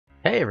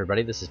Hey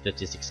everybody, this is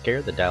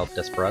 56Care, the Dialed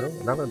Desperado,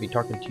 and I'm going to be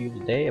talking to you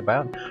today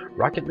about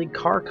Rocket League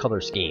car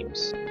color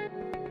schemes.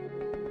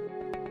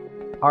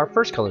 Our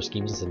first color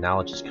scheme is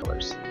analogous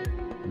colors.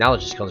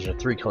 Analogous colors are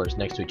three colors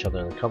next to each other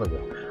on the color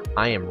wheel.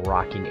 I am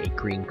rocking a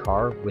green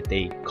car with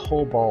a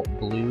cobalt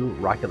blue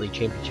Rocket League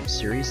Championship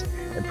Series,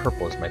 and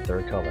purple is my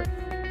third color.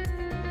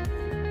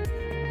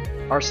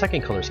 Our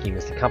second color scheme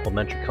is the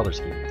complementary color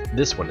scheme.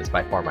 This one is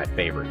by far my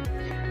favorite.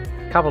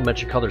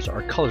 Complementary colors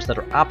are colors that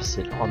are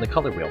opposite on the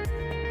color wheel.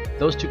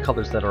 Those two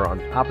colors that are on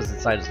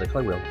opposite sides of the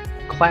color wheel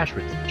clash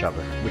with each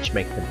other, which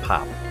makes them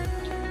pop.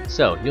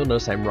 So you'll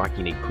notice I'm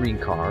rocking a green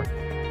car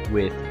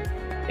with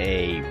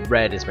a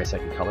red as my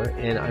second color,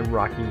 and I'm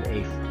rocking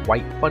a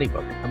white funny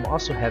book. I'm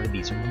also having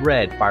these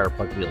red fire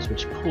plug wheels,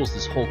 which pulls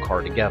this whole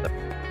car together.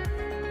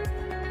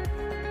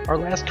 Our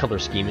last color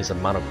scheme is a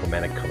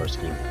monochromatic color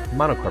scheme.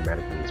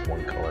 Monochromatic means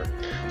one color.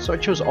 So I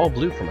chose all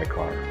blue for my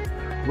car,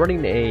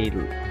 running a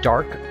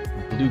dark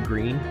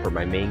blue-green for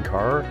my main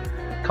car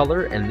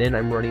color, and then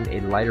I'm running a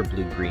lighter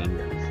blue-green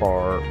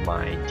for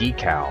my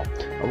decal.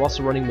 I'm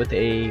also running with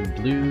a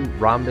blue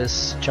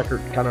rhombus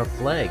checkered kind of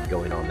flag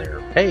going on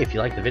there. Hey, if you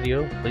like the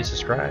video, please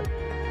subscribe.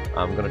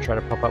 I'm going to try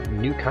to pump up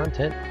new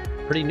content.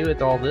 Pretty new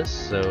at all this,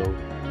 so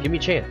give me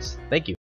a chance. Thank you.